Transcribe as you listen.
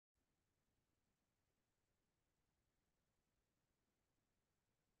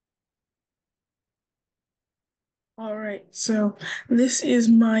All right, so this is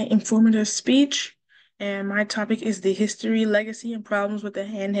my informative speech, and my topic is the history, legacy, and problems with the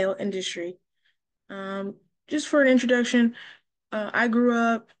handheld industry. Um, just for an introduction, I grew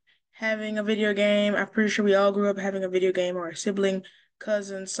up having a video game. I'm pretty sure we all grew up having a video game or a sibling,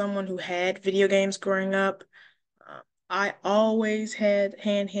 cousin, someone who had video games growing up. Uh, I always had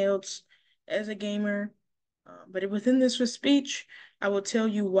handhelds as a gamer, but within this speech, I will tell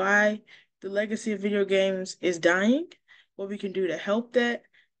you why the legacy of video games is dying, what we can do to help that,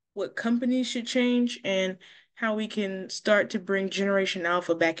 what companies should change, and how we can start to bring Generation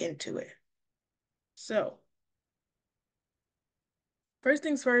Alpha back into it. So, first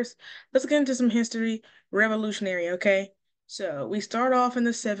things first, let's get into some history, revolutionary, okay? So, we start off in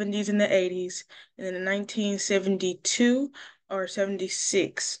the 70s and the 80s, and then in 1972 or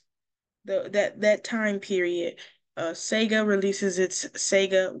 76, that time period, Sega releases its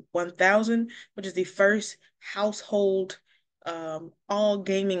Sega 1000, which is the first household all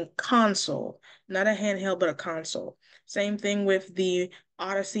gaming console, not a handheld but a console. Same thing with the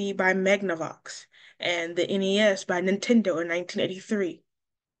Odyssey by Magnavox and the NES by Nintendo in 1983.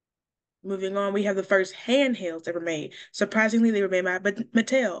 Moving on, we have the first handhelds ever made. Surprisingly, they were made by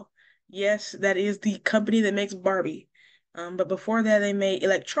Mattel. Yes, that is the company that makes Barbie. But before that, they made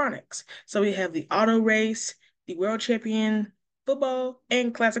electronics. So we have the auto race, the world champion football,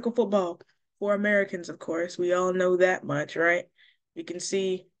 and classical football for Americans, of course. We all know that much, right? We can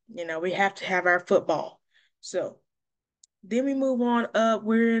see, we have to have our football. So then we move on up.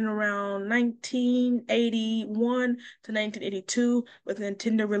 We're in around 1981 to 1982 with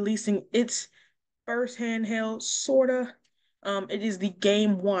Nintendo releasing its first handheld, sorta. It is the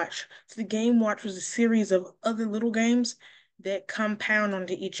Game Watch. So the Game Watch was a series of other little games that compound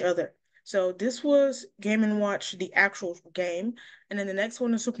onto each other. So this was Game and Watch, the actual game, and then the next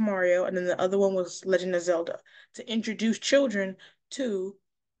one is Super Mario, and then the other one was Legend of Zelda to introduce children to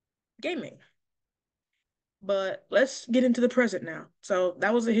gaming. But let's get into the present now. So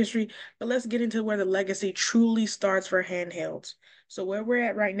that was the history, but let's get into where the legacy truly starts for handhelds. So where we're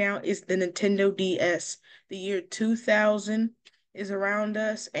at right now is the Nintendo DS. The year 2000 is around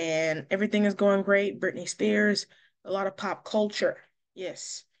us and everything is going great. Britney Spears, a lot of pop culture.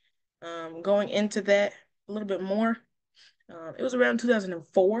 Yes. Going into that a little bit more. It was around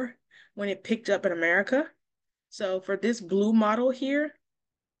 2004 when it picked up in America. So for this blue model here,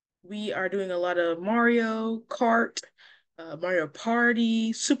 we are doing a lot of Mario Kart, Mario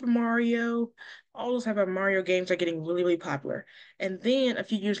Party, Super Mario. All those type of Mario games are getting really, really popular. And then a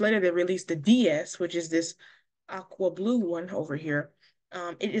few years later, they released the DS, which is this aqua blue one over here.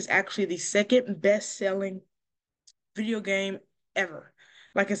 It is actually the second best-selling video game ever.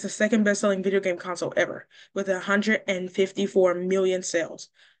 Like it's the second best-selling video game console ever, with 154 million sales,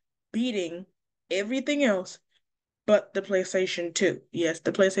 beating everything else but the PlayStation 2. Yes,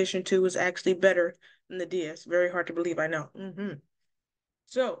 the PlayStation 2 is actually better than the DS. Very hard to believe, I know.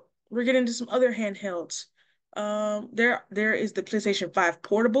 So we're getting into some other handhelds. There is the PlayStation 5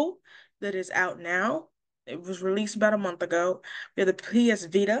 Portable that is out now. It was released about a month ago. We have the PS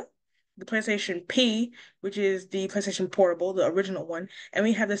Vita, the PlayStation P, which is the PlayStation Portable, the original one, and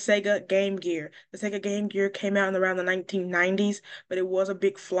we have the Sega Game Gear. The Sega Game Gear came out in around the 1990s, but it was a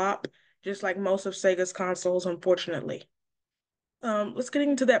big flop, just like most of Sega's consoles, unfortunately. Let's get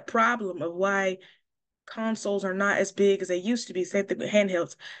into that problem of why consoles are not as big as they used to be. Same thing with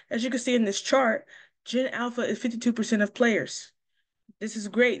handhelds. As you can see in this chart, Gen Alpha is 52% of players. This is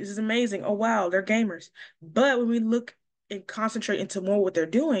great. This is amazing. Oh, wow, they're gamers. But when we look and concentrate into more what they're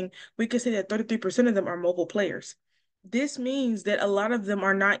doing, we can see that 33% of them are mobile players. This means that a lot of them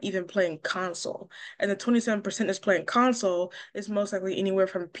are not even playing console. And the 27% that's playing console is most likely anywhere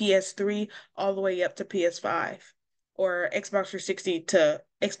from PS3 all the way up to PS5 or Xbox 360 to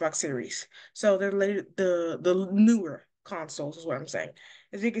Xbox Series. So they're later, the newer consoles is what I'm saying.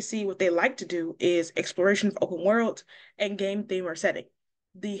 As you can see, what they like to do is exploration of open world and game theme or setting.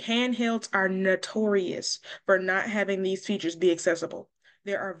 The handhelds are notorious for not having these features be accessible.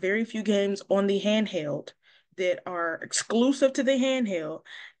 There are very few games on the handheld that are exclusive to the handheld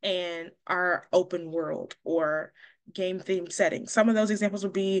and are open world or game theme settings. Some of those examples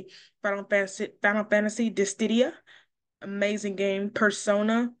would be Final Fantasy Dissidia, amazing game.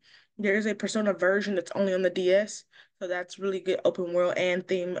 Persona, there is a Persona version that's only on the DS, so that's really good open world and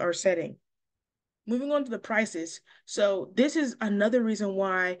theme or setting. Moving on to the prices. So this is another reason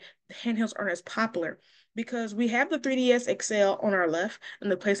why the handhelds aren't as popular because we have the 3DS XL on our left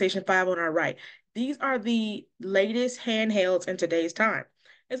and the PlayStation 5 on our right. These are the latest handhelds in today's time.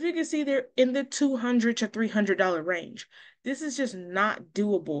 As we can see, they're in the $200 to $300 range. This is just not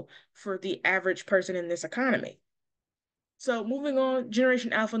doable for the average person in this economy. So moving on,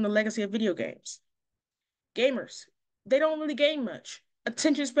 Generation Alpha and the legacy of video games. Gamers, they don't really game much.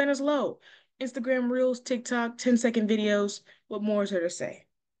 Attention span is low. Instagram Reels, TikTok, 10-second videos. What more is there to say?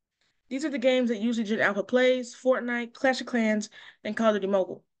 These are the games that usually Gen Alpha plays: Fortnite, Clash of Clans, and Call of Duty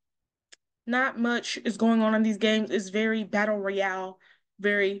Mobile. Not much is going on in these games. It's very battle royale,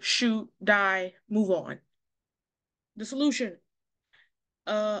 very shoot, die, move on. The solution,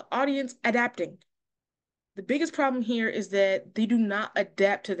 audience adapting. The biggest problem here is that they do not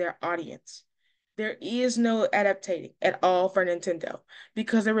adapt to their audience. There is no adaptating at all for Nintendo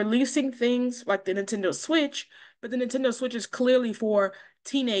because they're releasing things like the Nintendo Switch, but the Nintendo Switch is clearly for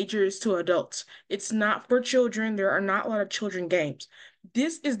teenagers to adults. It's not for children. There are not a lot of children games.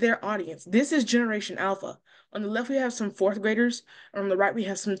 This is their audience. This is Generation Alpha. On the left, we have some fourth graders, and on the right, we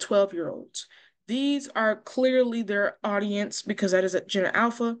have some 12-year-olds. These are clearly their audience because that is a Gen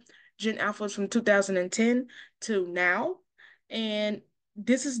Alpha. Gen Alpha is from 2010 to now. And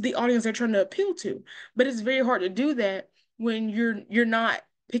this is the audience they're trying to appeal to. But it's very hard to do that when you're not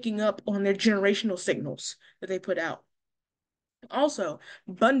picking up on their generational signals that they put out. Also,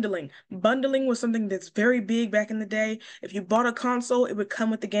 bundling. Bundling was something that's very big back in the day. If you bought a console, it would come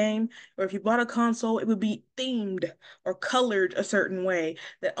with the game, or if you bought a console, it would be themed or colored a certain way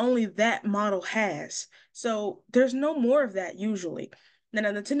that only that model has. So there's no more of that usually. Now,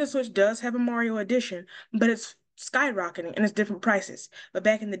 the Nintendo Switch does have a Mario edition, but it's skyrocketing and it's different prices. But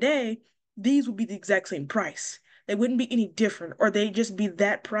back in the day, these would be the exact same price. They wouldn't be any different, or they'd just be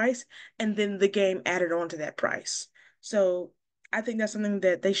that price and then the game added on to that price. So I think that's something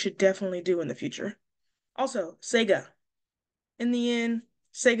that they should definitely do in the future. Also, Sega. In the end,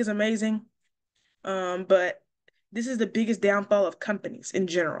 Sega's amazing. But this is the biggest downfall of companies in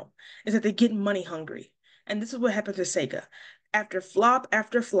general, is that they get money hungry. And this is what happened to Sega. After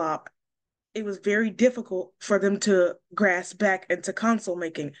flop, it was very difficult for them to grasp back into console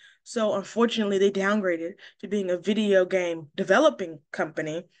making. So unfortunately, they downgraded to being a video game developing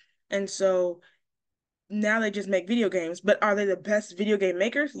company. And so now they just make video games. But are they the best video game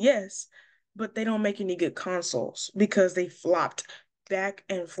makers? Yes. But they don't make any good consoles because they flopped back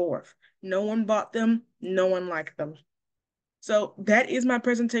and forth. No one bought them, no one liked them. So that is my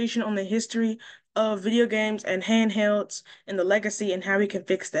presentation on the history of video games and handhelds and the legacy and how we can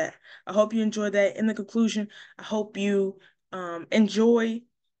fix that. I hope you enjoyed that. In the conclusion, I hope you enjoy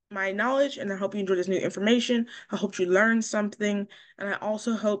my knowledge and I hope you enjoy this new information. I hope you learned something. And I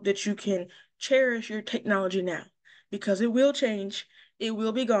also hope that you can cherish your technology now because it will change, it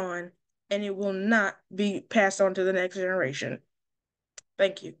will be gone, and it will not be passed on to the next generation.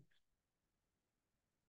 Thank you.